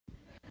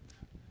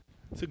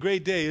It's a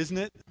great day, isn't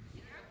it?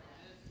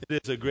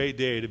 It is a great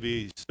day to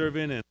be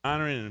serving and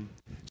honoring and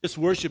just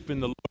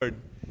worshiping the Lord.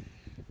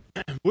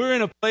 We're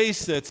in a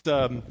place that's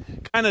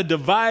kind of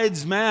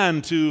divides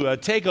man to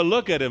take a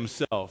look at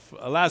himself.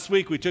 Last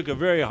week we took a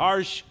very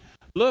harsh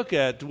look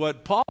at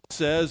what Paul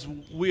says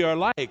we are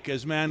like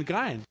as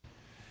mankind.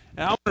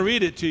 And I want to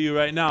read it to you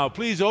right now.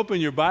 Please open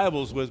your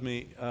Bibles with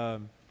me.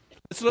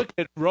 Let's look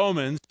at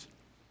Romans,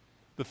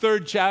 the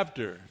 3rd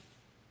chapter.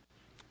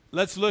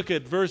 Let's look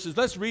at verses.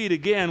 Let's read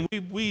again.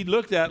 We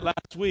looked at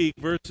last week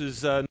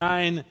verses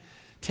 9,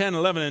 10,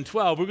 11, and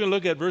 12. We're going to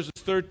look at verses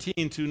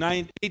 13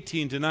 to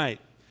 18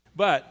 tonight.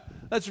 But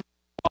let's read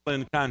it all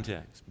in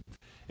context.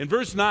 In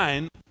verse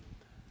 9,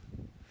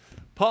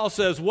 Paul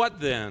says, "What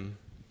then?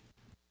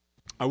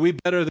 Are we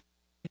better than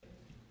they?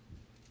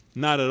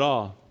 Not at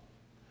all.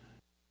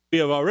 We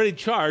have already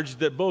charged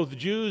that both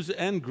Jews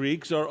and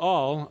Greeks are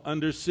all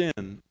under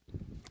sin."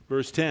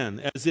 Verse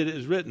 10, "As it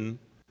is written,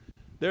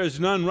 there is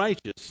none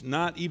righteous,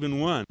 not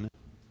even one.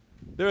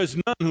 There is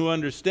none who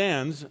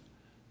understands.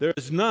 There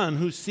is none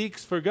who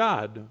seeks for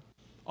God.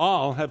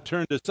 All have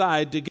turned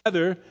aside.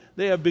 Together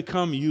they have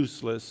become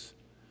useless.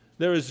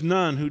 There is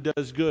none who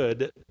does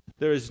good.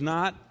 There is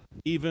not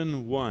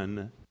even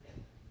one."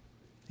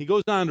 He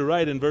goes on to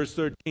write in verse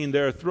 13,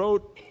 "Their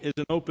throat is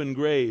an open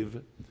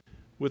grave.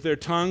 With their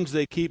tongues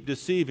they keep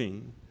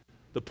deceiving.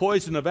 The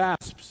poison of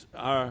asps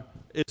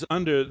is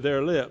under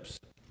their lips,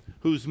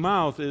 whose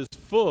mouth is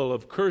full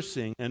of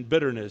cursing and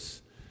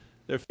bitterness.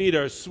 Their feet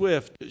are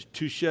swift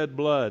to shed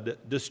blood.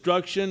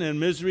 Destruction and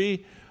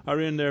misery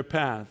are in their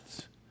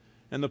paths.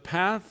 And the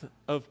path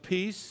of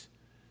peace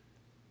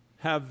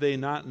have they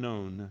not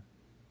known.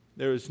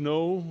 There is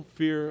no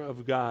fear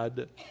of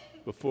God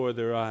before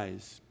their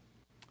eyes."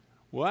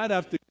 Well, I'd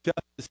have to tell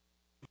this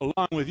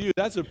along with you,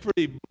 that's a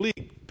pretty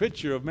bleak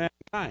picture of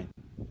mankind.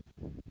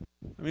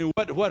 I mean,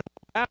 what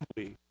have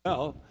we?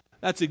 Well,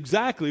 that's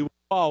exactly what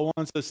Paul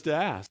wants us to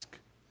ask.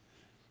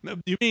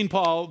 You mean,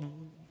 Paul,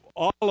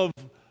 all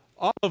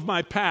of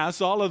my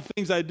past, all of the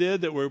things I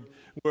did that were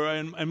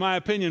in my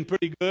opinion,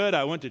 pretty good.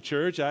 I went to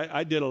church.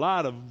 I did a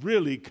lot of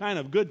really kind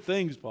of good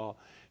things, Paul.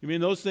 You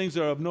mean those things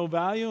are of no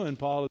value? And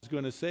Paul is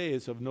going to say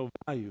it's of no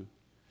value.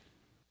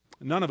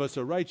 None of us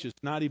are righteous,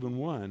 not even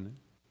one.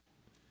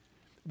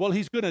 Well,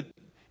 he's going to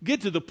get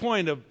to the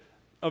point of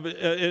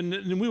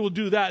and we will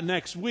do that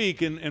next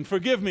week. And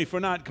forgive me for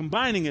not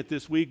combining it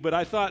this week, but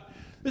I thought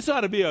this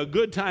ought to be a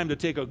good time to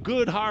take a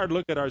good hard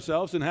look at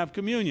ourselves and have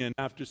communion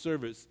after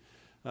service.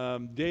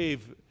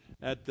 Dave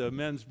at the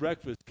men's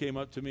breakfast came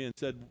up to me and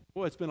said,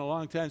 "Boy, it's been a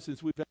long time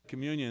since we've had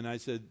communion." I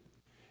said,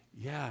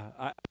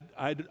 "Yeah,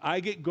 I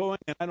get going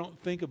and I don't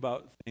think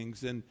about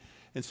things. And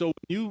so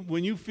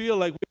when you feel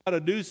like we ought to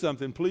do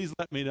something, please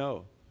let me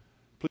know.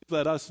 Please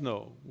let us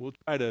know. We'll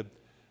try to,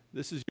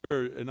 this is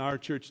in our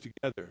church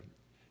together.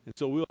 And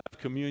so we'll have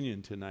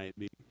communion tonight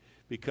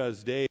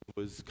because Dave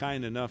was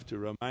kind enough to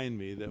remind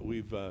me that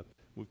we've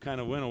kind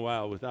of went a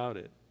while without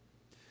it.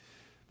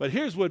 But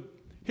here's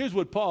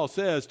what Paul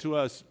says to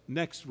us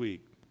next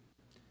week.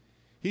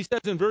 He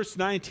says in verse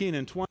 19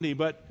 and 20,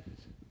 "But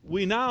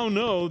we now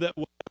know that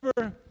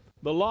whatever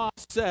the law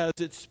says,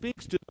 it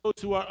speaks to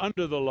those who are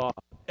under the law.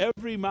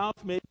 Every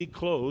mouth may be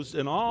closed,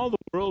 and all the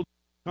world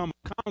become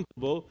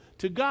accountable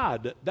to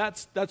God."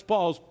 That's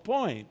Paul's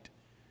point.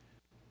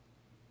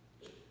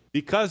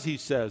 Because he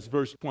says,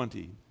 verse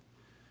 20,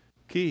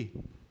 key,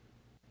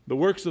 "The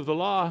works of the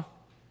law,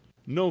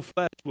 no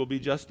flesh will be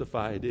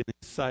justified in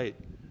his sight.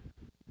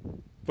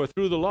 For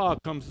through the law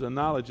comes the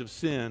knowledge of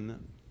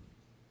sin."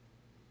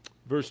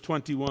 Verse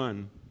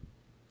 21,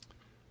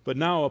 "But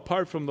now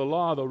apart from the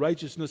law, the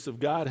righteousness of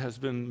God has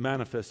been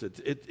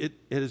manifested." It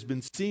has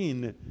been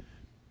seen,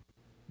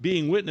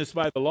 being witnessed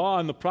by the law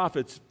and the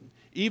prophets,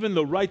 even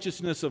the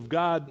righteousness of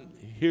God.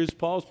 Here's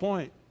Paul's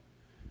point.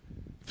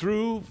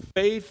 "Through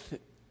faith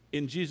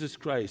in Jesus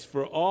Christ,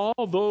 for all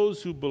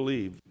those who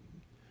believe,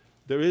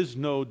 there is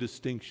no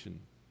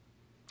distinction."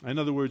 In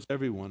other words,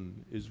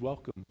 everyone is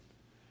welcome.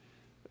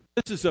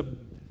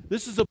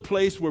 This is a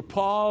place where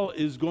Paul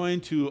is going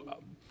to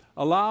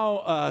allow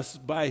us,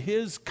 by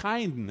his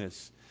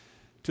kindness,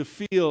 to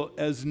feel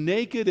as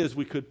naked as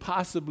we could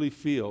possibly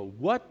feel.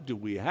 What do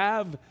we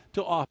have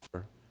to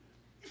offer?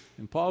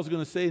 And Paul's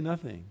going to say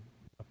nothing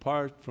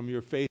apart from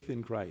your faith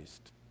in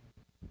Christ.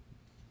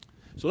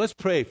 So let's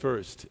pray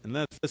first, and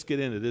let's get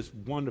into this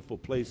wonderful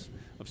place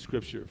of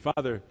Scripture.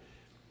 Father,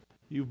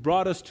 you've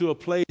brought us to a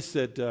place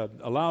that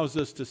allows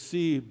us to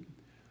see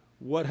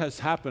what has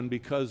happened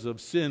because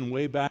of sin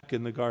way back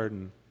in the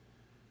garden.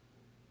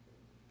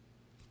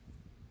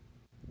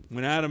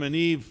 When Adam and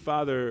Eve,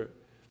 Father,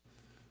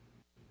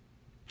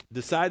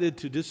 decided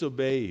to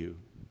disobey you,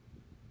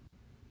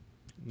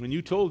 when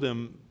you told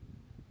them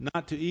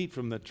not to eat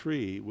from the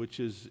tree which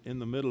is in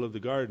the middle of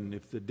the garden,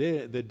 "If the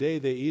day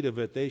they eat of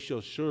it, they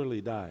shall surely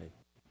die."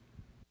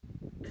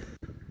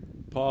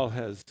 Paul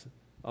has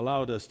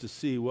allowed us to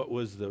see what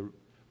was the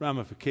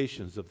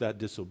ramifications of that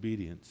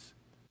disobedience.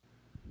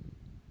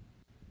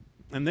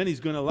 And then he's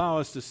going to allow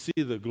us to see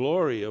the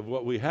glory of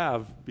what we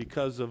have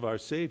because of our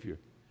Savior.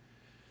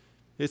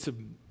 It's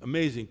an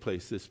amazing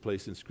place, this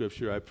place in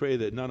Scripture. I pray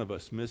that none of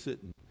us miss it,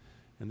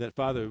 and that,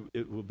 Father,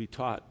 it will be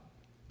taught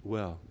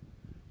well.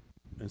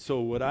 And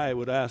so what I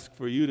would ask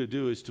for you to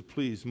do is to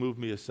please move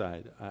me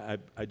aside.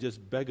 I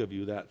just beg of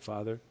you that,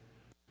 Father.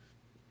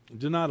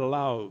 Do not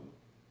allow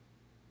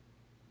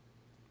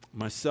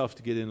myself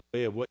to get in the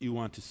way of what you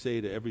want to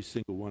say to every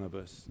single one of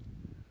us.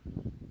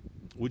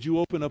 Would you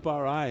open up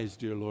our eyes,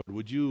 dear Lord?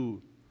 Would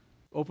you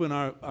open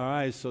our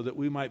eyes so that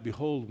we might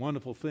behold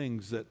wonderful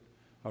things that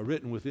are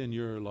written within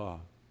your law?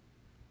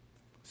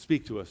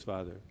 Speak to us,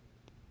 Father,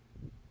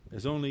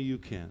 as only you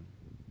can.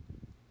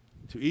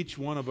 To each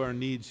one of our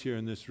needs here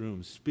in this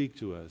room, speak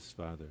to us,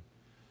 Father,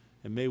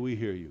 and may we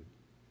hear you.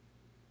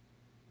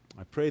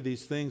 I pray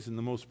these things in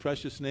the most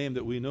precious name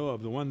that we know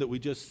of, the one that we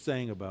just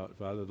sang about,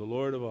 Father, the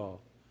Lord of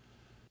all,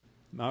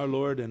 our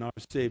Lord and our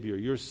Savior,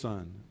 your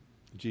Son,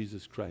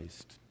 Jesus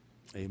Christ.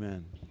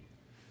 Amen.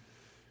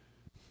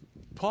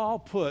 Paul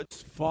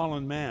puts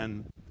fallen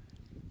man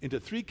into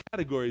three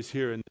categories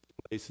here in this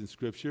place in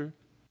Scripture.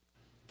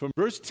 From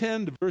verse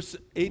 10 to verse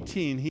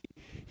 18,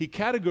 he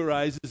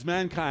categorizes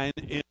mankind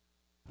in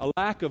a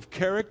lack of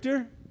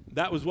character.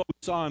 That was what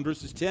we saw in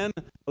verses 10,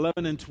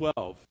 11, and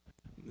 12.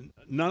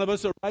 None of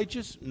us are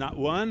righteous, not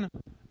one.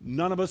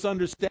 None of us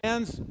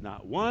understands,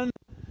 not one.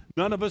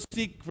 None of us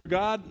seek for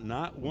God,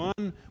 not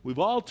one. We've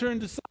all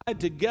turned aside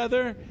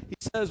together. He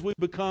says we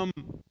become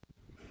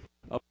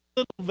of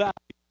little value.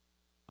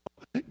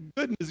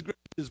 Goodness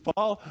gracious,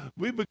 Paul,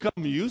 we become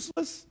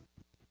useless.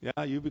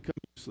 Yeah, you become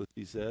useless,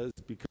 he says,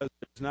 because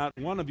there's not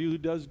one of you who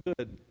does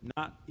good,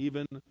 not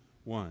even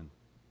one.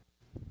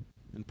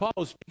 And Paul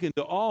is speaking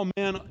to all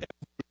men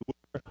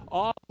everywhere,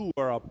 all who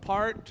are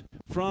apart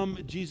from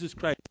Jesus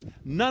Christ.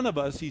 None of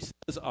us, he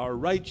says, are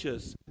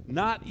righteous,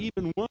 not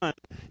even one.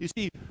 You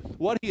see,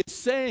 what he is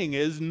saying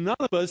is none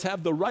of us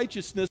have the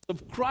righteousness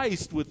of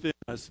Christ within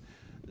us.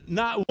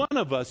 Not one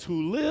of us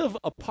who live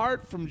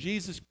apart from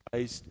Jesus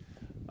Christ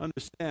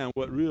understand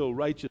what real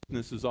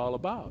righteousness is all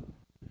about.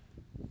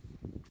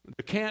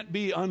 There can't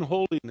be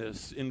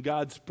unholiness in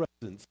God's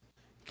presence.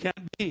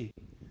 Can't be.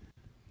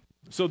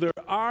 So there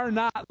are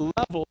not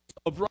levels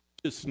of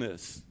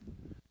righteousness.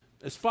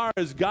 As far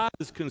as God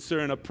is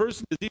concerned, a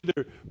person is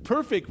either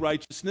perfect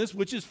righteousness,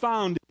 which is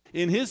found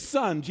in his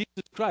Son, Jesus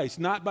Christ,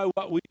 not by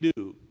what we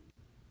do,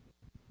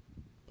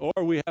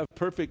 or we have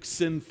perfect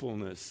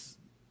sinfulness,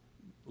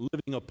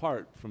 living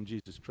apart from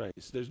Jesus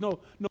Christ. There's no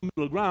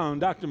middle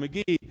ground. Dr.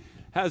 McGee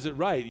has it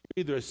right.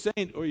 You're either a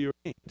saint or you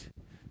ain't.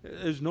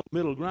 There's no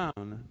middle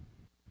ground.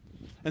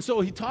 And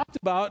so he talked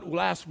about,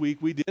 last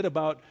week we did,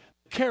 about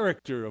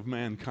character of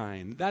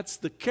mankind. That's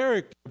the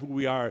character of who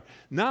we are.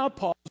 Now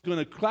Paul is going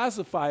to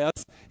classify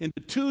us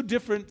into two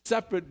different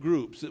separate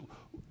groups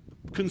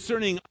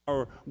concerning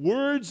our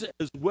words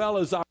as well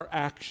as our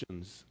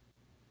actions.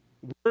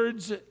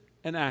 Words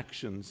and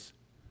actions.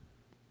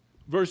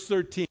 Verse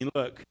 13,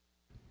 look.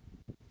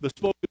 The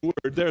spoken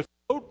word. Their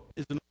throat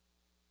is an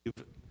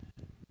grave.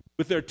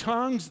 With their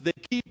tongues they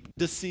keep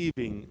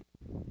deceiving.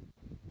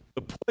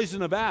 The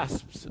poison of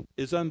asps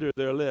is under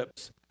their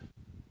lips.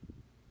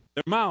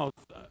 Their mouth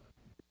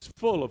is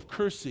full of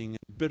cursing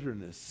and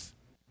bitterness.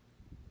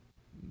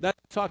 That's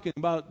talking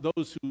about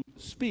those who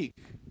speak.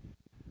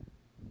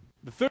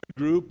 The third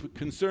group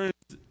concerns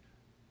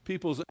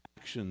people's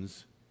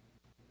actions.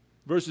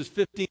 Verses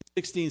 15,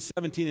 16,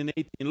 17, and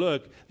 18.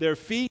 Look, their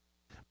feet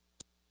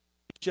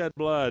shed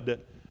blood.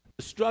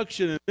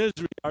 Destruction and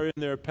misery are in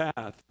their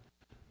path.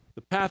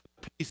 The path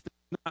of peace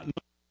does not know.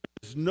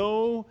 There's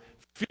no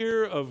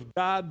fear of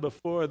God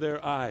before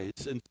their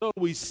eyes. And so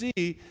we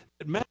see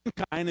that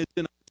mankind is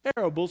in a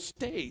terrible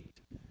state.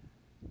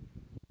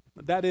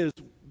 That is,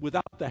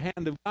 without the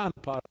hand of God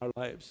upon our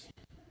lives.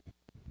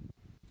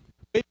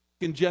 Way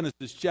back in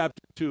Genesis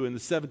chapter 2, in the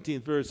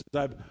 17th verse, as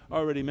I've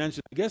already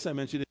mentioned, I guess I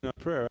mentioned it in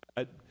a prayer.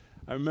 I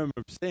remember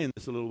saying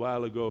this a little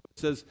while ago. It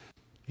says,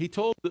 he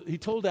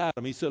told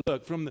Adam, he said,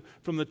 look, from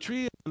the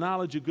tree of the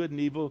knowledge of good and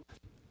evil,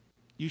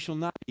 you shall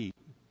not eat.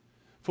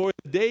 For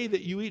the day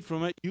that you eat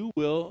from it, you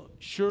will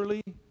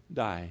surely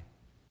die.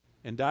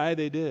 And die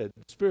they did,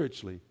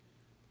 spiritually.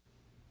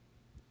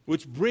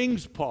 Which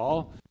brings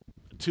Paul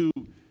to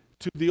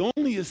the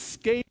only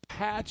escape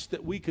hatch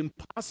that we can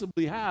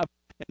possibly have,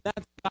 and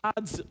that's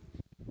God's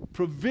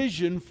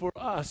provision for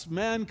us,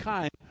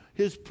 mankind,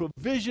 his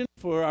provision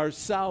for our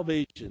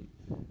salvation.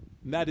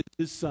 And that is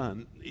his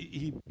Son.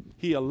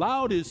 He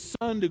allowed his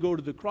Son to go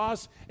to the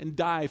cross and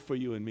die for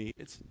you and me.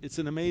 It's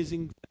an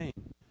amazing thing.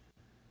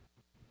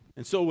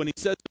 And so when he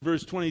says in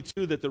verse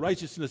 22 that the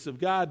righteousness of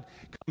God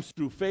comes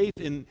through faith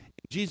in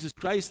Jesus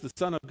Christ, the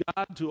Son of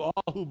God, to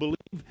all who believe,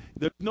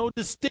 there's no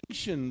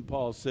distinction,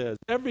 Paul says.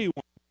 Everyone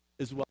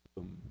is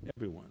welcome.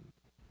 Everyone.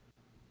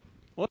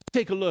 Well, let's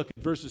take a look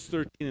at verses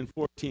 13 and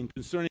 14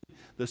 concerning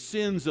the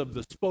sins of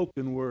the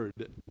spoken word.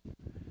 In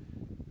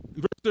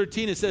verse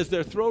 13 it says,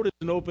 their throat is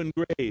an open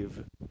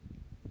grave.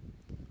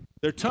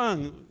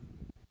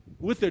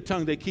 With their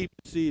tongue they keep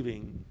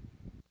deceiving.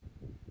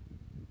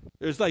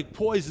 There's like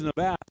poison of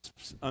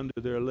asps under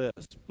their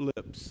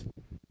lips.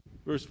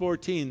 Verse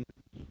 14,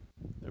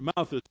 their Their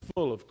mouth is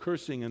full of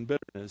cursing and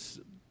bitterness.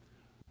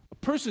 A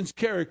person's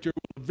character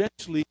will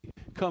eventually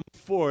come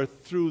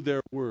forth through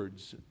their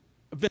words.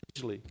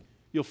 Eventually,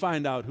 you'll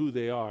find out who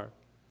they are.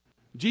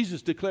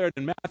 Jesus declared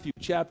in Matthew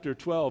chapter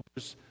 12,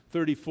 verse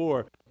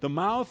 34, the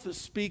mouth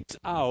speaks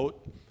out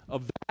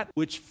of that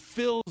which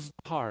fills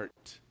the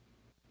heart.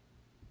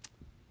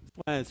 That's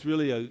why it's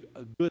really a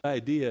good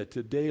idea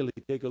to daily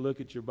take a look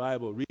at your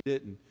Bible, read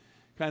it, and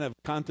kind of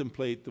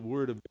contemplate the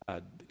Word of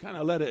God. Kind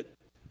of let it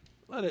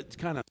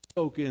kind of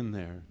soak in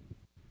there.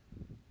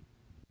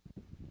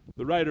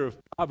 The writer of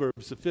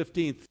Proverbs, the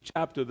 15th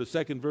chapter, the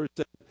second verse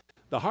says,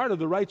 the heart of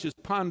the righteous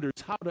ponders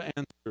how to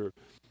answer,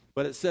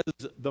 but it says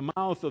the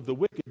mouth of the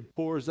wicked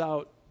pours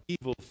out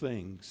evil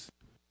things.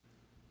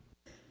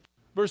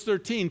 Verse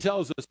 13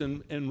 tells us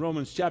in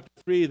Romans chapter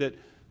 3 that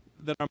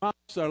our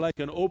mouths are like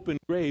an open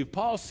grave.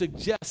 Paul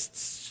suggests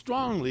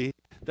strongly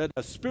that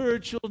a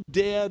spiritual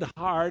dead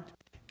heart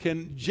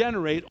can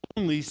generate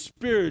only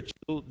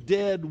spiritual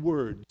dead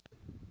words,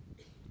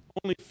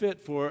 only fit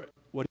for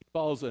what he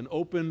calls an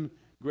open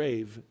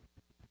grave.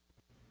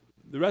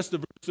 The rest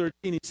of verse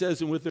 13, he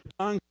says, and with their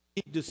tongue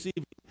keep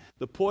deceiving,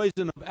 the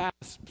poison of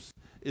asps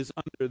is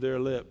under their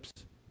lips.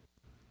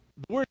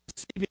 The word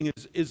deceiving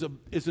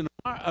is an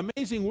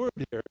amazing word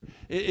here.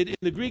 In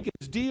the Greek,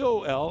 it's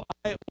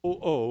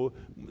D-O-L-I-O-O,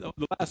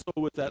 the last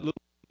O with that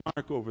little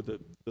mark over the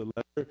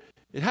letter.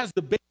 It has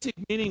the basic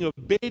meaning of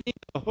baiting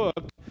a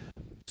hook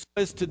so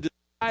as to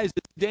disguise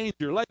its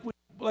danger.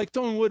 Like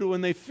someone would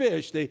when they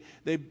fish, they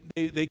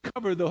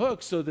cover the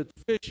hook so that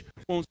the fish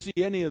won't see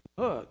any of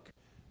the hook.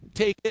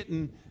 Take it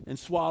and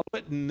swallow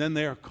it, and then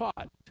they're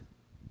caught.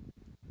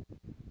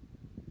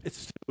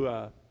 It's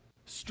to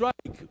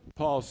strike,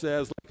 Paul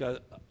says,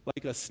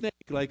 like a snake,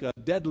 like a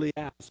deadly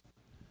asp.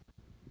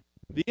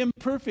 The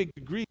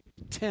imperfect Greek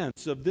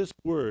tense of this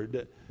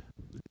word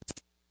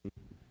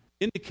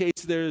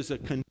indicates there is a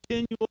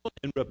continual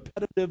and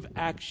repetitive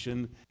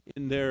action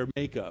in their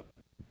makeup.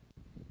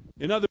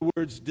 In other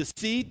words,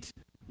 deceit,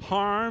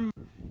 harm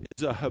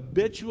is a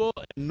habitual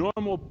and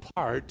normal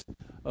part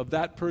of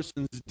that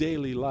person's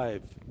daily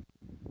life.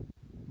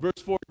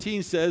 Verse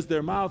 14 says,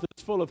 their mouth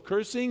is full of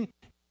cursing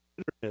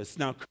and bitterness.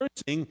 Now,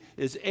 cursing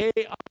is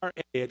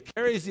A-R-A. It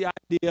carries the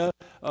idea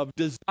of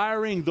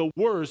desiring the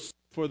worst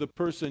for the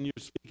person you're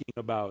speaking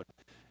about,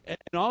 and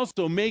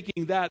also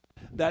making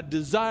that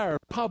desire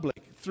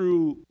public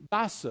through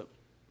gossip,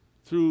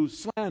 through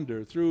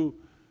slander, through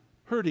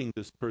hurting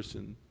this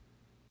person.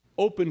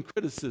 Open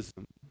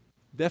criticism,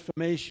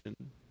 defamation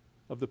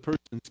of the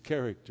person's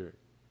character.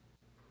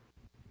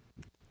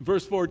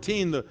 Verse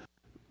 14, the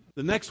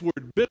next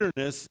word,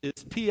 bitterness,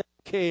 is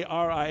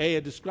P-I-K-R-I-A.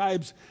 It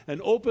describes an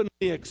openly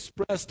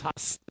expressed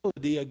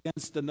hostility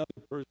against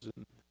another person.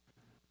 And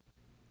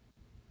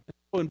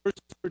so in verses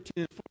 13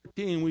 and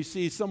 14, we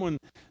see someone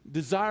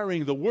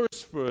desiring the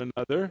worst for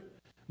another,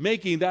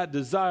 making that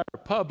desire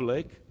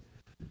public.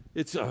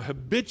 It's a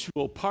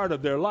habitual part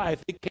of their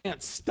life. They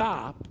can't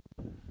stop.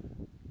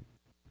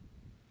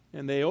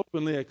 And they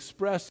openly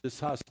express this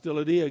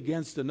hostility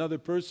against another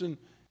person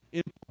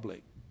in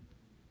public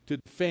to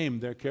defame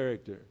their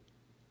character.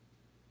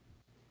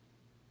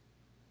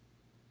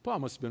 Paul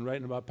must have been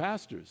writing about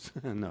pastors.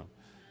 No.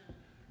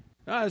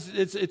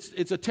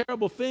 It's a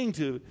terrible thing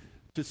to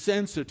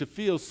sense or to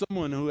feel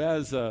someone who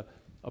has a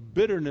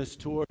bitterness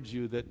towards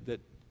you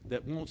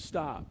that won't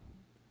stop.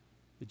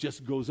 It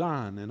just goes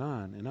on and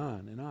on and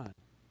on and on.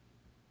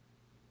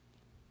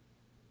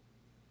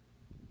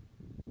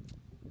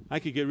 I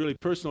could get really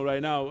personal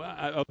right now.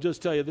 I'll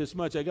just tell you this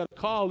much. I got a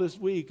call this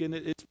week, and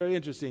it's very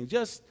interesting.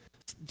 Just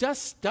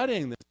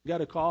studying this, I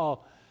got a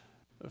call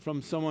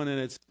from someone,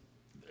 and it's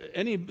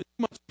too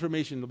much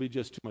information will be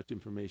just too much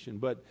information.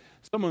 But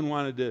someone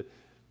wanted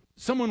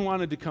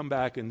to come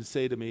back and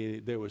say to me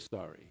they were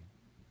sorry.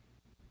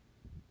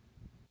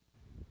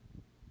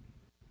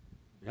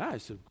 Yeah, I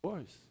said, of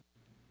course.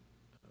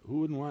 Who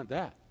wouldn't want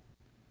that?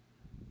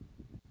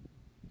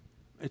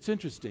 It's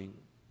interesting.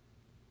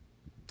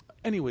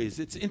 Anyways,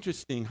 it's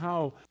interesting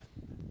how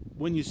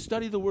when you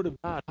study the Word of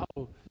God,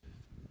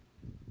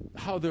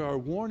 how there are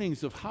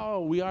warnings of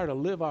how we are to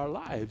live our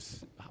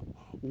lives.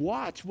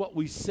 Watch what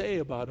we say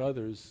about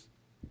others.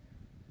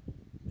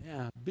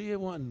 Yeah, be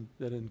one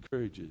that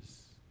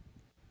encourages.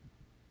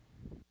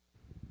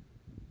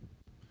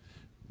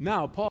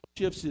 Now, Paul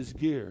shifts his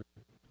gear.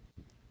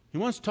 He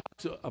wants to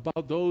talk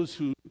about those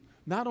who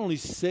not only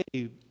say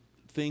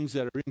things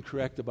that are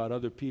incorrect about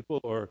other people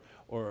or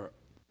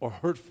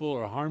hurtful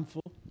or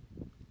harmful,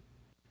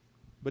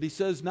 but he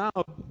says now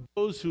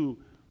those who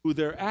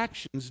their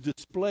actions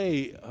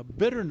display a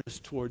bitterness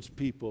towards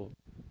people.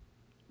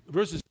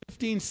 Verses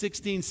 15,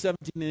 16,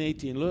 17, and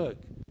 18, look.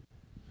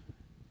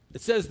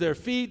 It says their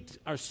feet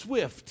are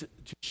swift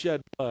to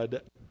shed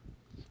blood.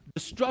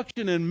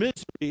 Destruction and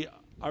misery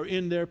are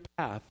in their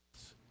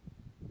paths.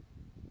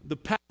 The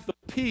path of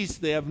peace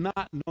they have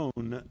not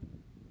known.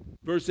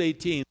 Verse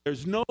 18,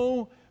 there's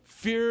no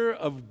fear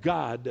of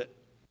God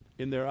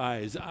in their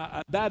eyes.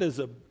 That is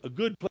a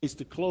good place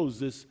to close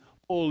this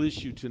whole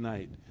issue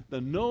tonight. The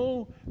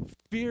no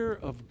fear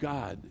of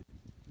God.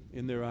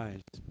 in their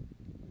eyes.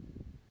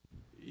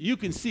 You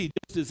can see,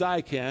 just as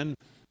I can,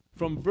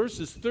 from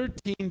verses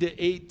 13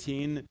 to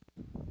 18,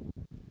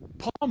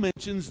 Paul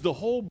mentions the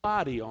whole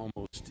body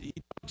almost. He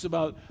talks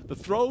about the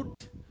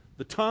throat,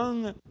 the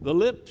tongue, the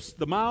lips,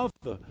 the mouth,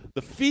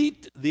 the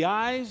feet, the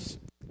eyes.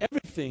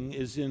 Everything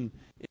is in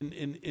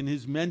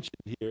his mention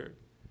here.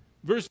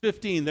 Verse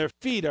 15, their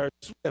feet are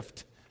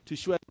swift to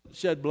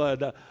shed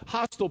blood. A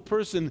hostile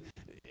person,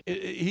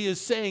 he is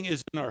saying,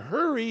 is in a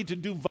hurry to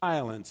do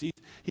violence. He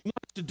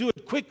wants to do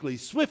it quickly,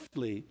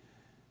 swiftly.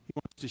 He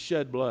wants to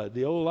shed blood.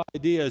 The whole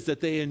idea is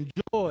that they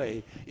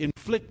enjoy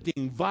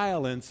inflicting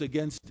violence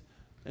against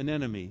an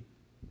enemy,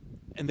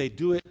 and they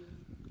do it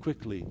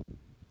quickly.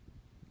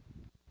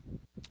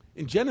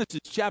 In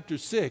Genesis chapter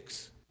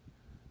 6,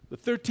 the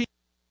 13th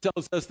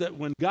tells us that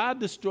when God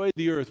destroyed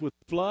the earth with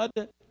flood,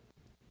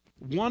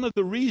 one of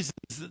the reasons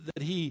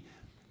that he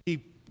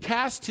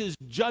cast his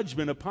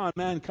judgment upon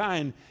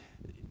mankind,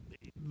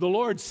 the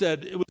Lord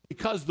said it was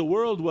because the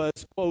world was,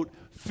 quote,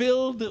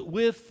 filled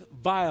with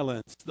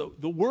violence.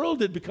 The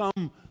world had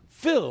become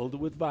filled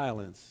with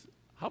violence.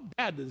 How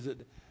bad does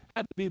it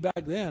have to be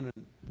back then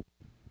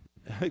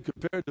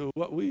compared to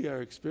what we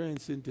are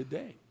experiencing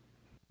today?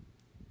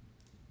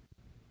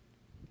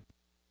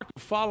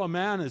 To follow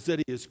man is that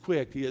he is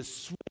quick, he is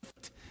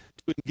swift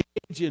to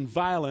engage in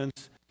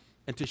violence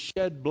and to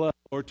shed blood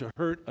or to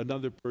hurt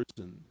another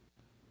person.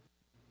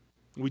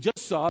 We just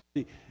saw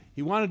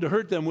he wanted to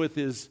hurt them with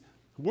his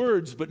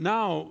words, but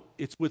now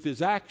it's with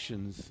his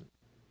actions.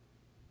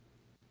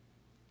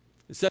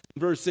 It says in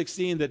verse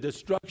 16 that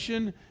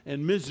destruction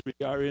and misery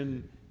are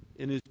in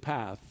his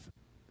path.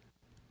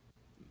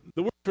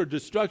 The word for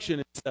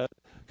destruction is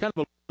kind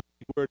of a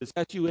word. It's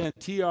Huntrimma.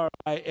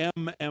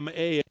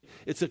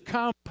 It's a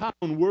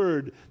compound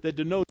word that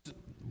denotes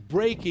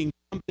breaking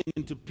something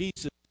into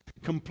pieces,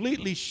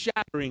 completely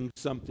shattering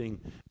something.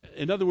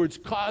 In other words,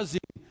 causing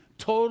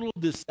total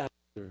disaster.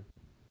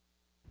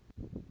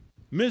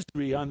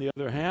 Misery, on the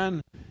other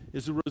hand,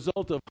 is a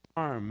result of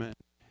harm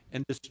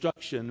and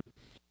destruction.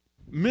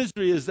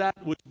 Misery is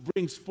that which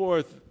brings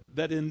forth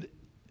that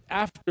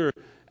after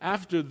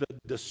the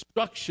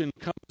destruction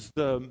comes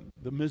the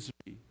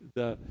misery,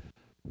 the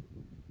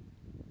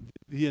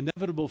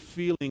inevitable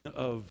feeling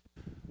of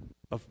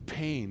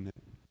pain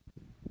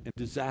and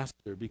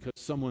disaster because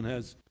someone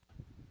has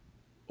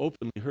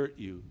openly hurt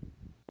you,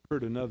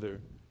 hurt another.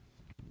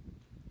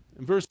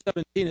 In verse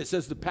 17 it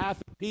says, the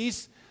path of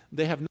peace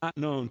they have not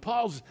known.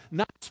 Paul's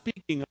not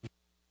speaking of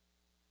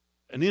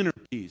an inner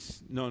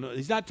peace. No,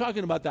 he's not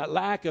talking about that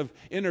lack of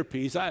inner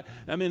peace. I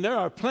mean, there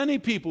are plenty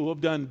of people who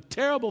have done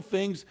terrible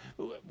things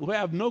who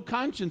have no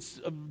conscience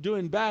of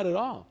doing bad at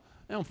all.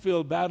 They don't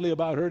feel badly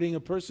about hurting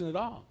a person at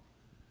all.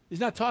 He's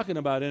not talking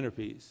about inner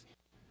peace,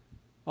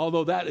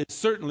 although that is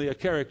certainly a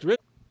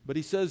characteristic. But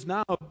he says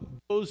now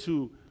those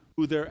who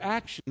their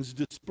actions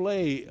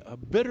display a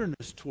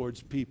bitterness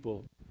towards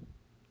people.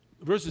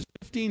 Verses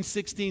 15,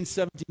 16,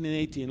 17, and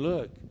 18,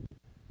 look.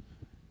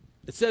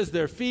 It says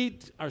their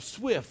feet are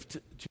swift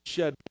to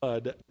shed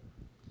blood.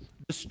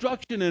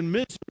 Destruction and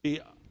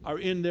misery are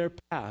in their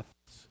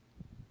paths.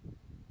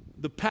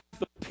 The path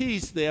of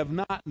peace they have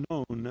not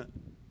known.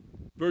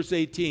 Verse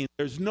 18,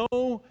 there's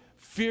no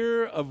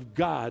fear of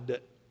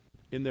God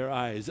in their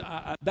eyes.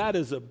 That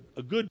is a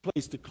good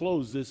place to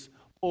close this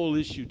whole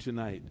issue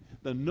tonight.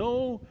 The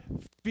no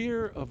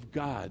fear of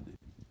God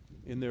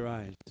in their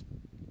eyes.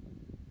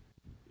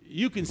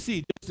 You can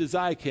see, just as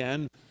I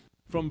can,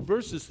 from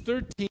verses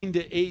 13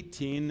 to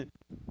 18,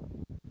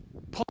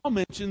 Paul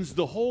mentions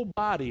the whole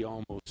body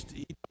almost.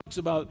 He talks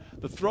about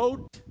the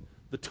throat,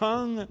 the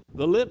tongue,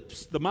 the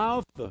lips, the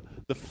mouth, the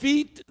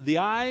feet, the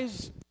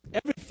eyes.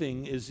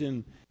 Everything is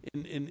in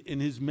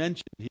his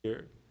mention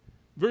here.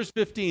 Verse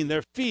 15,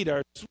 their feet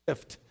are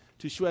swift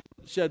to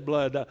shed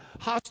blood. A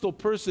hostile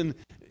person,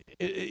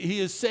 he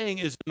is saying,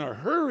 is in a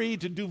hurry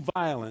to do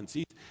violence.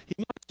 He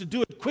wants to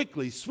do it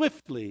quickly,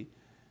 swiftly.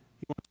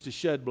 He wants to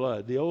shed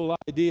blood. The whole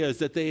idea is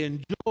that they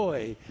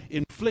enjoy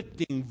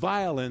inflicting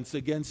violence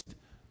against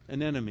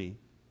an enemy,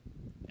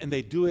 and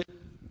they do it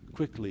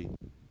quickly.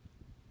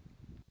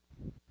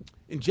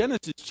 In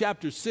Genesis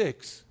chapter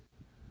 6,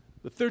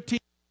 the 13th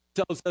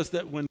tells us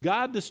that when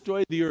God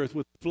destroyed the earth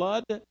with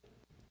flood,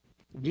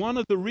 one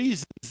of the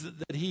reasons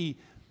that he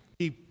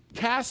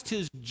cast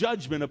his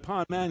judgment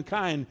upon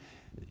mankind,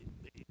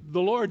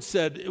 the Lord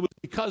said it was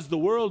because the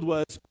world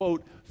was,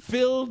 quote,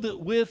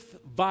 filled with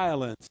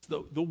violence.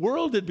 The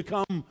world had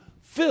become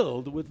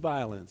filled with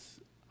violence.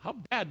 How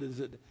bad does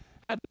it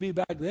have to be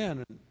back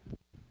then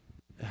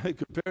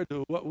compared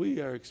to what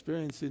we are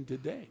experiencing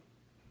today?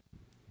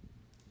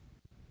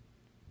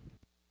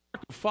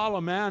 To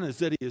follow man is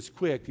that he is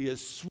quick, he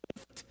is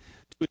swift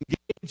to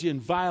engage in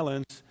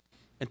violence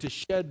and to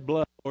shed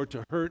blood or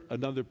to hurt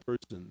another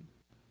person.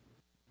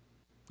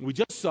 We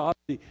just saw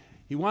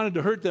he wanted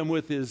to hurt them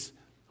with his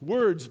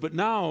words, but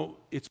now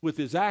it's with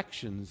his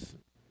actions.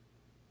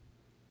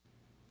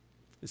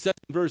 It says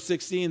in verse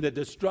 16 that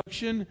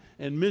destruction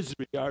and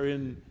misery are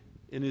in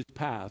his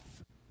path.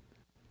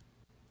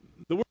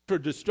 The word for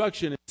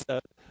destruction is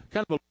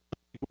kind of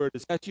a word.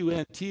 It's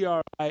Suntrimmma.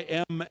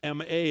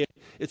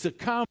 It's a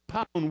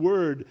compound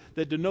word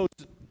that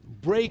denotes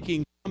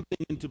breaking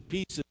something into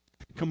pieces,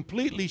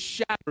 completely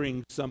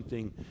shattering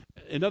something.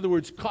 In other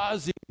words,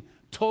 causing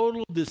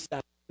total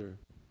disaster.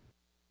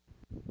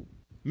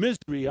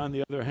 Misery, on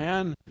the other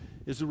hand,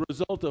 is a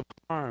result of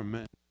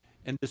harm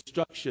and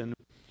destruction.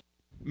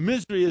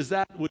 Misery is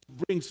that which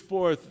brings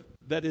forth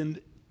that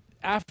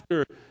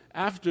after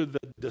the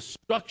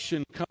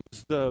destruction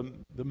comes the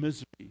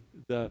misery,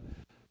 the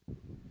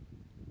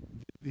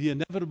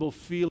inevitable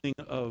feeling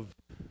of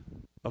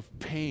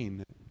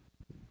pain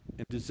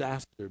and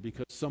disaster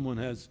because someone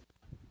has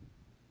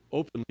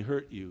openly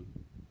hurt you,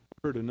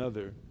 hurt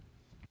another.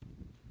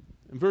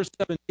 In verse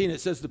 17 it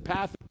says, the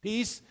path of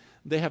peace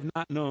they have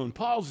not known.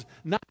 Paul's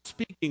not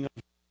speaking of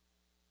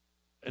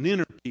an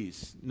inner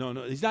peace. No,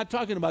 he's not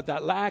talking about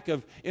that lack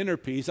of inner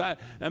peace. I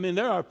mean,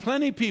 there are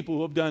plenty of people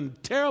who have done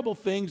terrible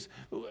things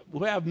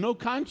who have no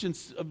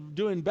conscience of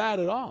doing bad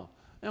at all.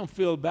 They don't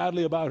feel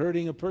badly about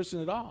hurting a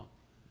person at all.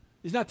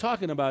 He's not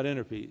talking about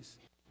inner peace,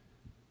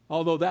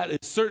 although that is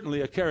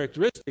certainly a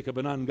characteristic of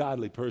an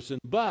ungodly person.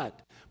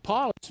 But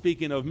Paul is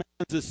speaking of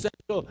man's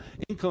essential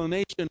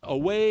inclination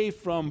away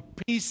from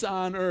peace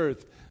on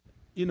earth.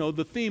 You know,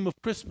 the theme of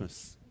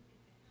Christmas.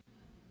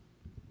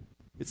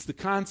 It's the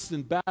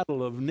constant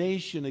battle of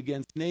nation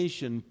against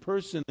nation,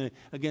 person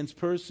against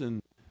person,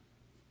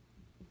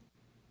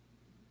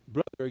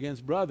 brother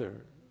against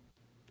brother,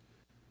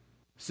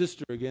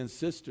 sister against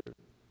sister.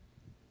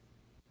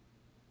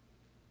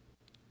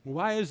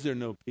 Why is there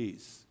no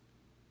peace?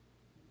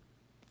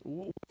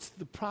 What's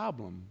the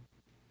problem?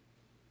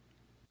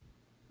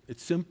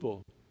 It's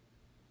simple.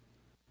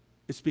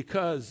 It's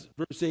because,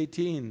 verse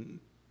 18,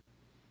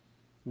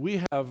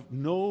 we have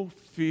no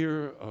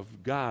fear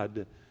of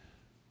God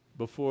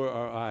before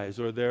our eyes,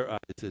 or their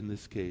eyes in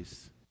this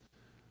case.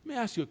 Let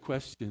me ask you a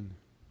question.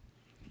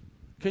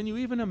 Can you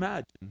even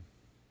imagine?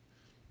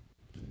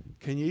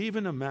 Can you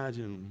even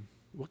imagine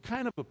what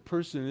kind of a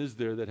person is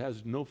there that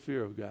has no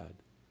fear of God?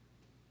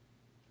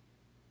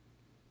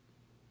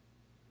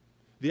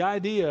 The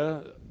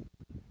idea,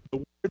 the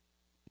word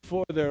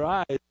before their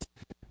eyes,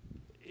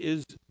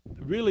 is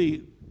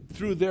really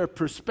through their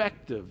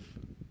perspective,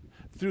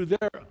 through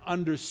their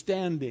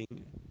understanding.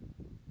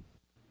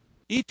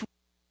 Each one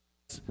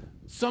has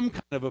some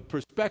kind of a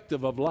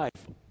perspective of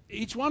life.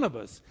 Each one of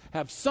us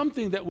have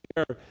something that we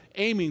are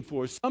aiming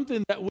for,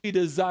 something that we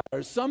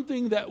desire,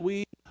 something that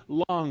we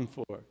long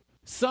for,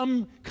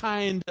 some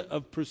kind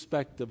of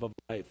perspective of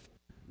life.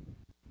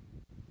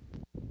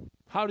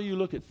 How do you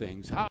look at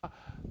things?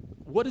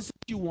 What is it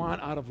you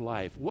want out of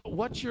life?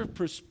 What's your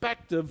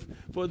perspective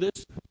for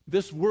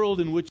this world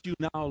in which you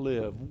now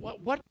live?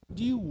 What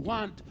do you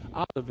want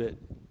out of it?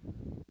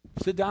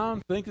 Sit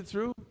down, think it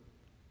through.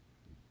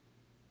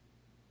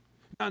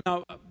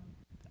 Now,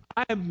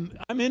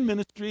 I'm in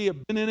ministry.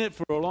 I've been in it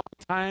for a long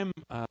time.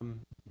 That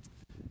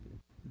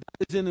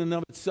is in and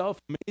of itself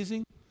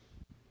amazing.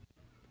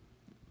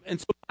 And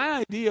so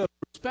my idea of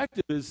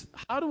perspective is,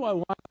 how do I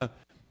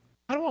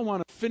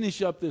want to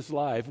finish up this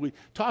life? We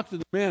talked to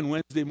the men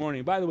Wednesday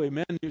morning. By the way,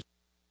 men, you're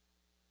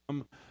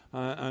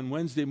on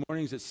Wednesday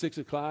mornings at 6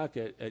 o'clock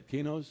at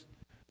Kino's.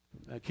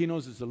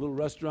 Kino's is a little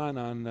restaurant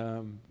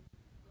on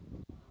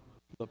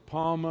La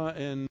Palma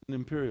and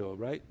Imperial,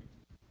 right?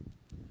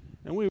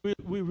 And we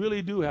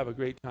really do have a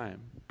great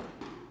time.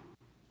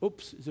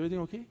 Oops, is everything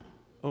okay?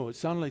 Oh, it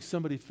sounded like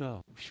somebody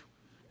fell. Whew,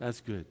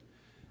 that's good.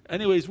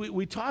 Anyways,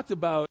 we talked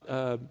about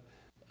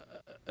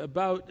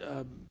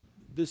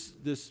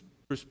this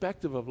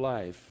perspective of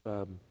life.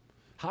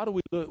 How do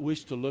we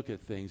wish to look at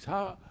things?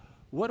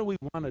 What do we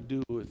want to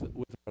do with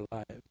our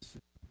lives?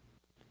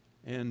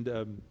 And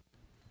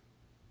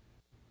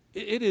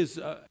it is,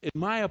 in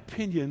my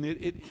opinion,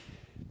 it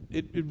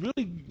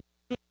really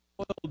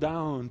boils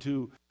down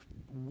to,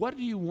 what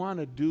do you want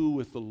to do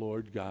with the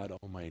Lord God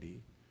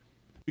Almighty?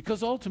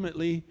 Because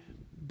ultimately,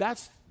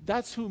 that's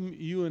whom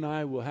you and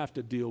I will have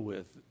to deal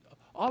with.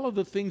 All of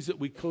the things that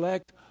we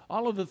collect,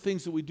 all of the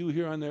things that we do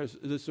here on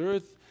this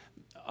earth,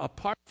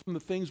 apart from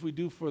the things we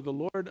do for the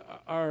Lord,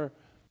 are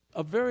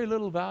of very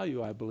little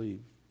value, I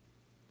believe.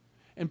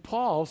 And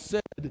Paul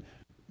said,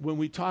 when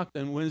we talked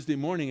on Wednesday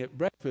morning at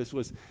breakfast,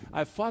 was,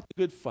 I've fought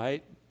the good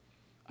fight,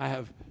 I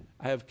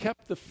have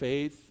kept the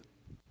faith.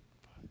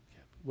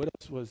 What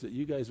else was it?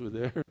 You guys were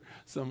there.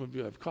 Some of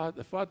you have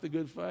fought the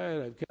good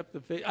fight. I've kept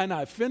the faith, and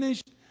I've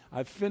finished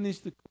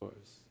the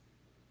course.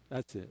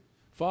 That's it.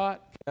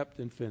 Fought, kept,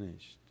 and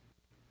finished.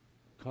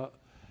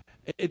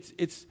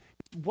 It's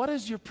what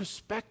is your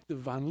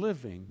perspective on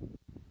living?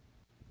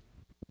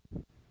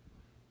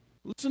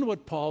 Listen to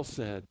what Paul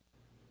said.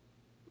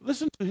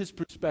 Listen to his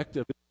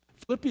perspective.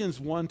 Philippians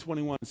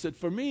 1:21 said,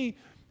 "For me,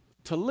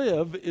 to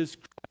live is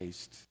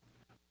Christ,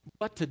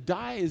 but to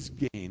die is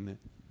gain."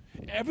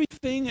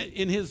 Everything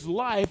in his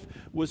life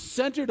was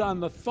centered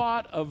on the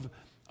thought of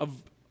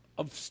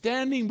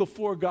standing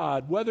before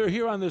God, whether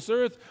here on this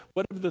earth,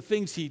 whatever the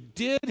things he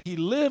did, he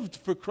lived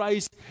for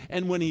Christ,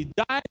 and when he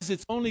dies,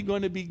 it's only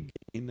going to be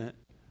gain.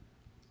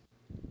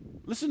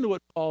 Listen to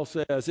what Paul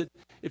says.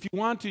 If you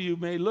want to, you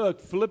may look.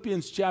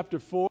 Philippians chapter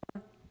 4.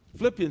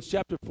 Philippians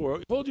chapter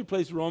 4. Hold your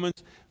place,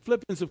 Romans.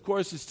 Philippians, of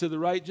course, is to the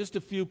right, just a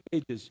few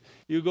pages.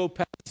 You go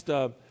past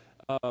 1st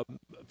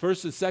and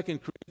 2nd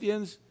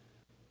Corinthians,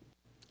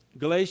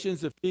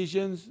 Galatians,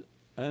 Ephesians,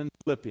 and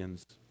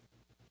Philippians.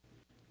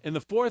 In the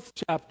 4th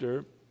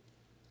chapter,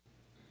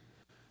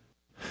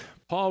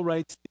 Paul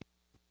writes these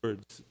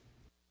words.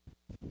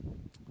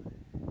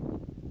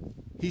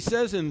 He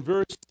says in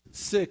verse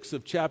 6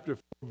 of chapter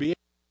 4, be anxious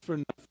for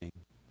nothing,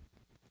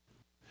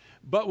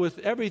 but with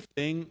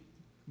everything,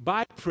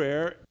 by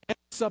prayer and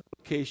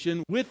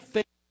supplication, with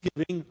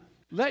thanksgiving,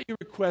 let your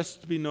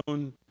requests be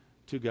known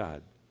to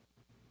God.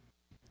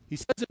 He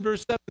says in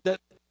verse 7 that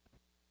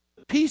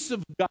the peace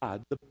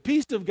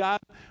of God,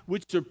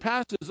 which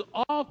surpasses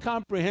all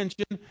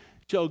comprehension,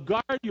 shall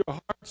guard your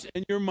hearts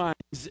and your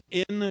minds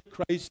in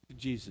Christ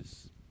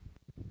Jesus.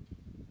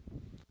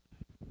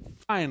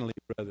 Finally,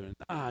 brethren,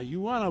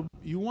 you want to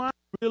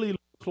really look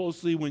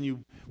closely when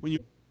you.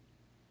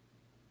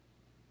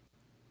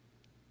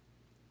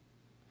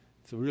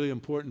 It's a really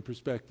important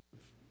perspective.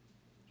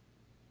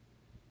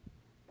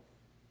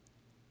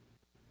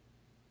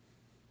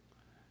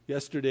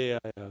 Yesterday, I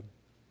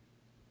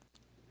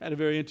had a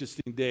very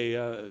interesting day.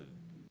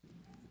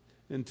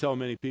 Didn't tell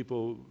many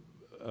people,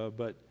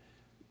 but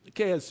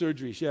Kay had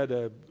surgery. She had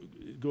to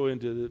go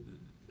into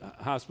the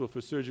hospital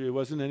for surgery. It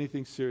wasn't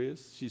anything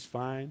serious. She's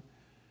fine.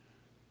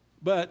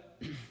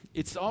 But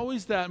it's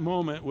always that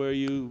moment where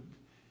you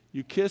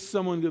kiss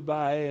someone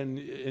goodbye and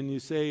you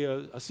say,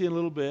 I'll see you in a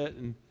little bit,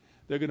 and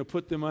they're going to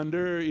put them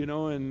under,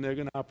 and they're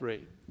going to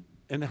operate.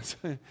 And that's,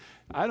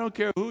 I don't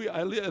care who,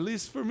 at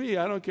least for me,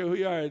 I don't care who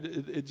you are.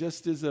 It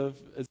just is a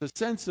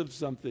sense of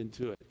something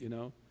to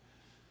it,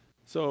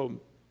 So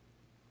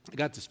I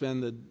got to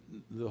spend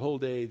the whole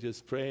day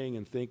just praying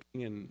and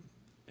thinking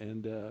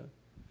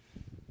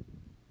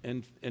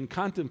and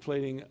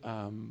contemplating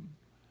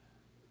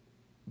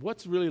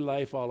what's really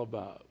life all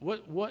about.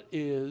 What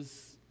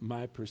is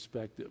my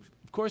perspective?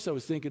 Of course, I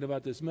was thinking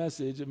about this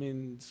message. I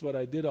mean, it's what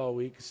I did all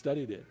week,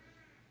 studied it.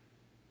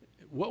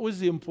 What was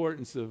the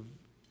importance of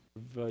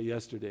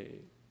yesterday?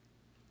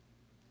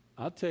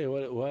 I'll tell you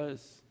what it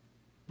was.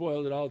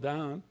 Boiled it all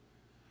down.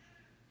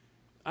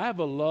 I have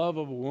a love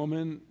of a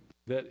woman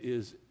that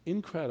is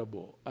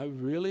incredible. I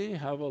really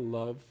have a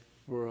love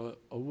for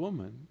a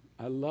woman.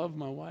 I love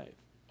my wife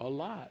a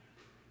lot.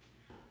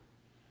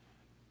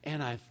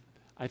 And I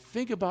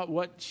think about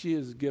what she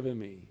has given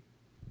me.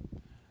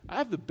 I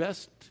have the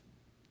best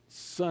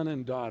son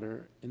and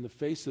daughter in the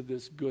face of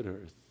this good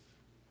earth.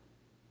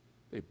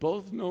 They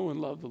both know and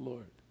love the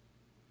Lord.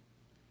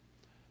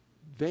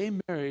 They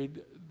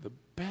married the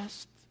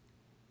best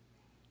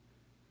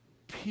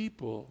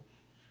people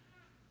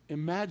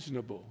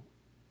imaginable.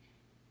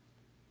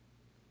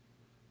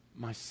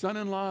 My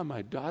son-in-law and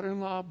my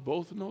daughter-in-law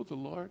both know the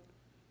Lord.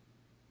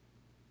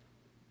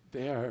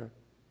 They are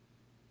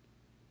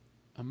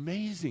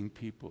amazing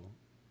people.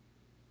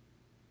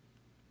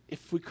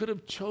 If we could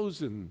have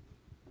chosen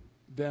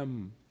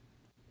them,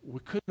 we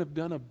couldn't have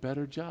done a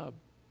better job.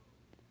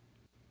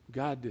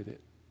 God did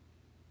it.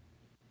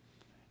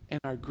 And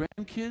our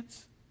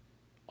grandkids,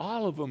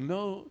 all of them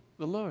know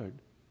the Lord.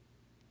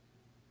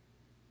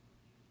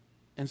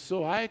 And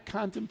so I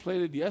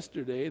contemplated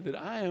yesterday that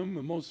I am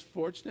the most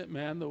fortunate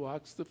man that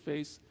walks the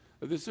face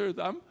of this earth.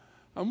 I'm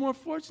more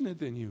fortunate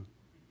than you.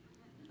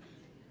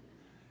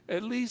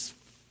 At least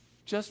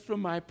just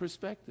from my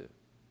perspective.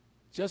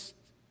 Just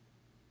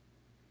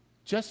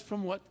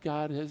from what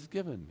God has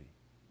given me.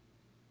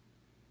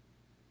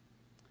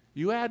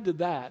 You add to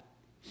that,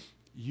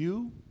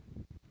 you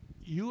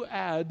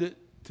add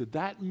to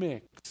that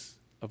mix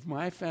of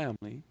my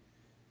family,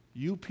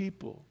 you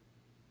people,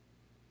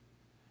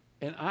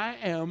 and I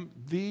am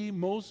the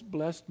most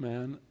blessed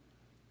man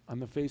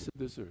on the face of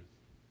this earth.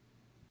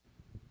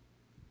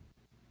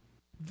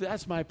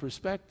 That's my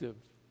perspective.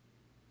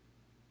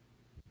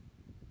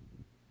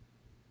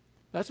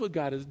 That's what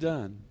God has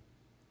done.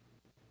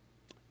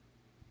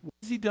 What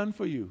has He done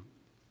for you?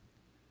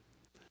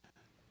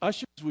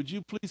 Ushers, would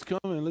you please come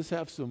and let's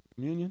have some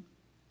communion?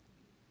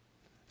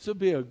 This will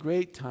be a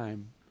great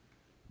time.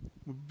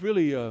 We're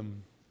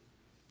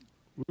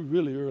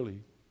really early,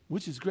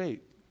 which is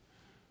great.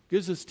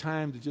 Gives us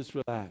time to just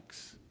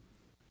relax.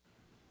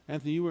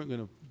 Anthony, you weren't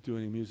going to do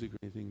any music or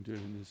anything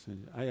during this.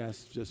 I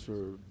asked just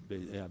for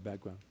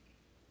background.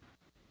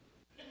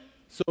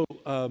 So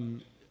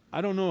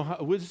I don't know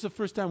how. This is the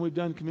first time we've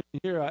done communion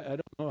here. I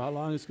don't know how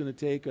long it's going to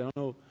take. I don't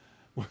know.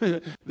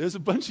 There's a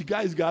bunch of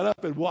guys got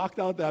up and walked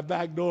out that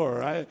back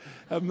door. I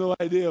have no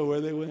idea where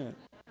they went.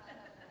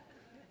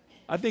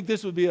 I think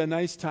this would be a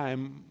nice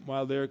time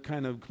while they're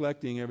kind of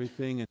collecting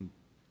everything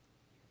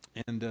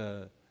and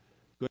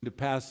going to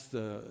pass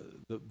the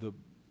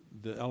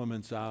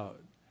elements out,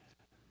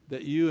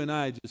 that you and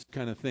I just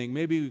kind of think,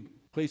 maybe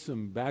play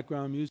some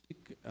background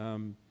music,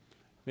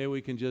 maybe we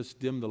can just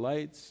dim the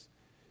lights,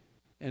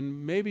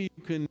 and maybe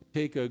you can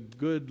take a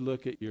good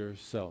look at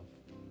yourself.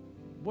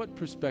 What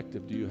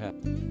perspective do you have?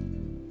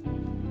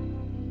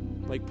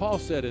 Like Paul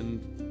said in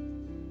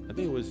I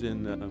think it was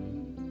in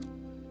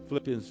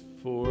Philippians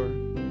 4,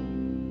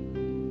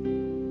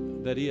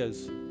 that he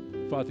has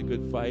fought the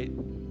good fight.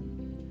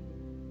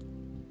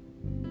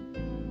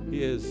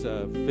 He has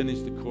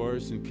finished the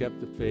course and kept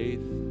the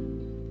faith.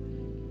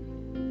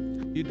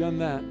 Have you done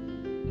that?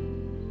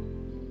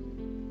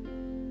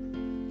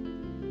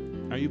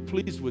 Are you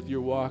pleased with your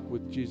walk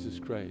with Jesus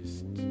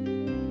Christ?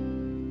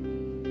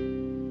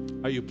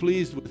 Are you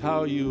pleased with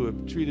how you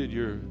have treated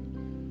your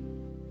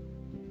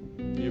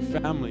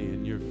family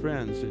and your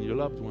friends and your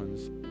loved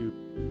ones? Are you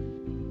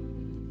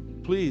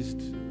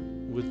pleased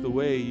with the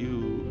way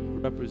you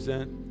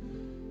represent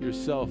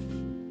yourself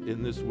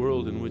in this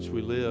world in which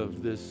we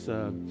live, this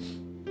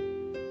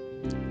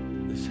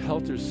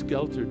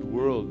helter-skeltered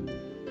world?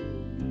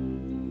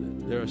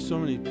 There are so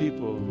many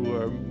people who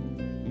are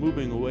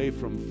moving away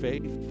from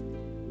faith,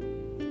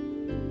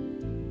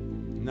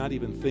 not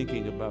even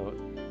thinking about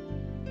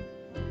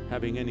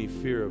having any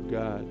fear of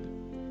God.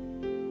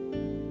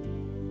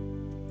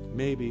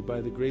 Maybe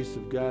by the grace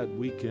of God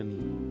we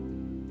can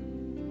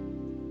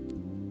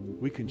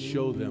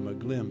show them a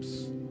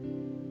glimpse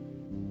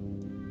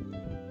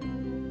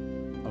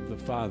of the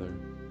Father.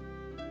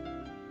 Wait,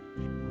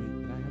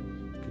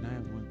 can I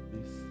have one,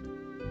 please?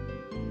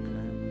 Can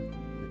I have one?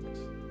 Thanks.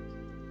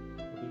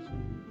 Oh, there's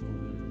one.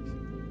 Oh, there it is.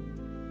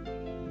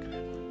 Can I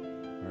have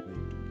one? Harley,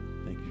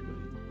 thank you,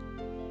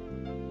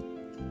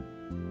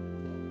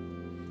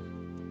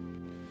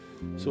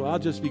 buddy. So I'll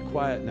just be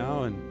quiet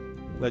now and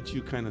let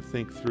you kind of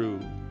think through.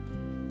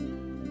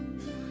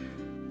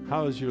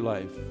 How is your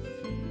life?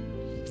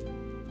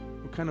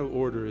 What kind of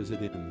order is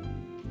it in?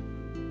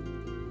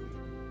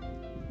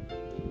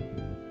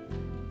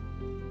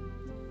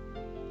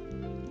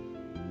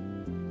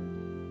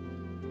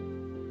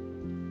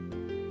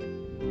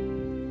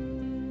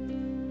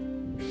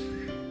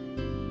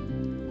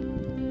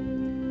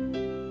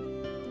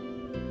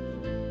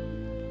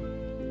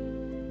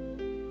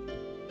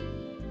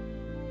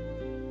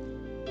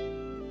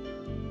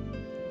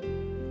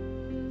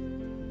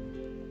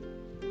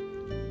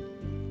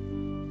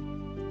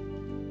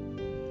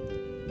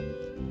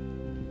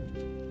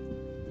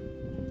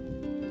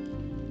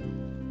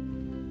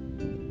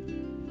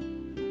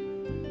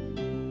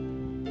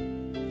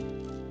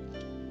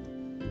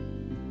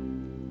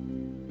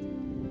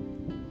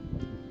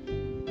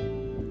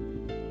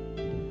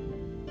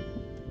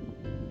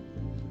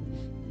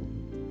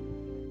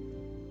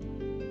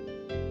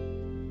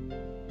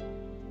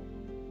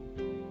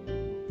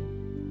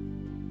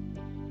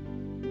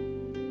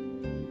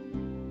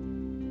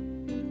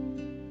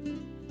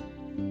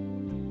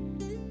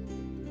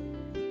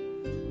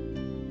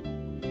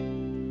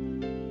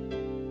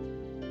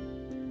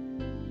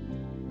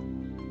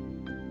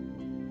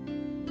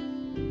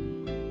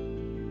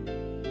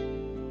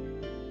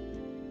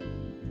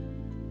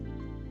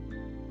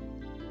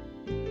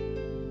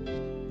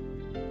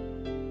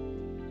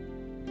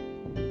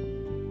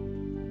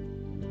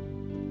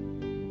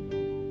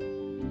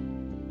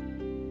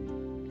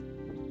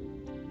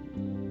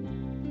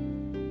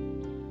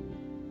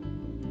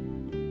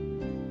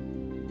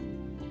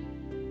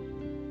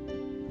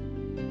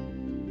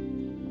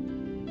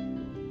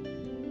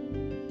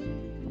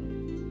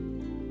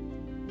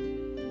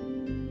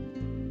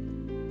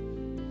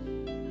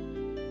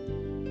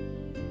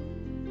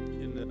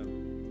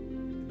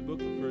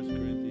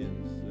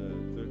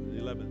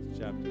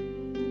 Chapter.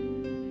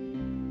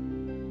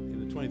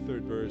 In the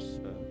 23rd verse,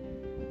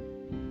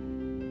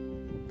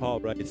 Paul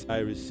writes, I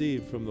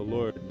received from the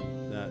Lord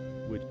that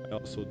which I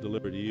also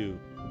delivered to you,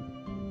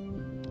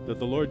 that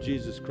the Lord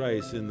Jesus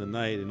Christ, in the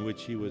night in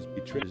which he was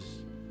betrayed,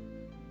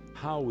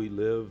 how we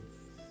live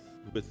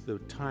with the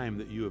time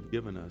that you have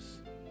given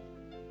us.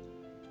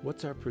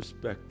 What's our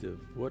perspective?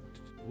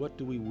 What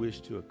do we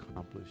wish to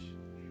accomplish?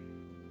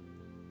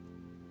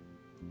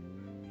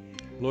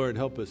 Lord,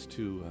 help us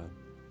to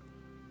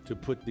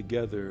put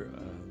together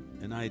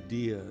an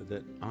idea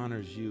that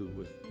honors you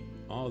with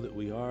all that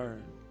we are,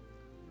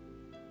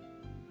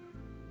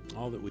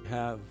 all that we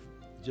have,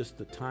 just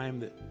the time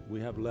that we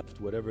have left,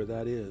 whatever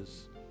that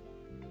is.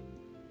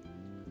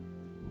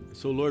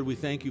 So, Lord, we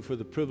thank you for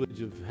the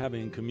privilege of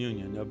having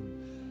communion,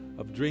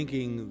 of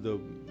drinking the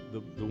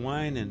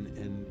wine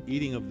and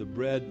eating of the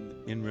bread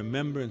in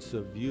remembrance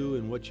of you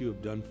and what you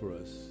have done for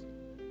us.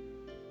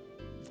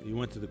 You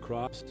went to the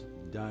cross,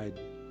 died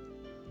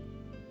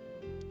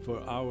for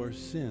our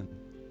sin.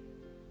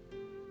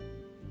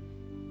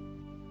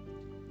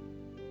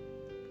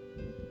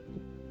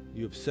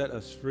 You have set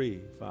us free,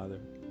 Father,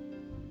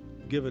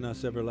 given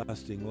us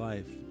everlasting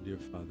life, dear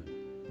Father.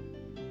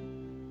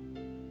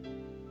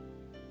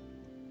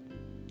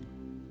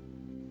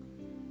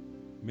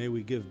 May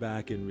we give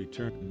back in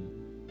return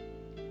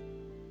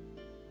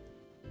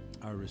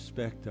our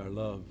respect, our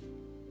love.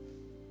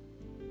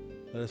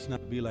 Let us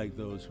not be like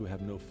those who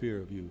have no fear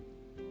of you.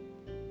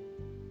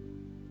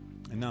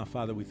 And now,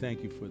 Father, we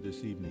thank you for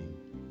this evening.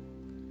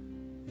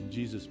 In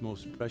Jesus'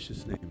 most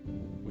precious name,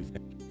 we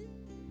thank you.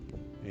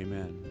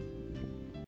 Amen.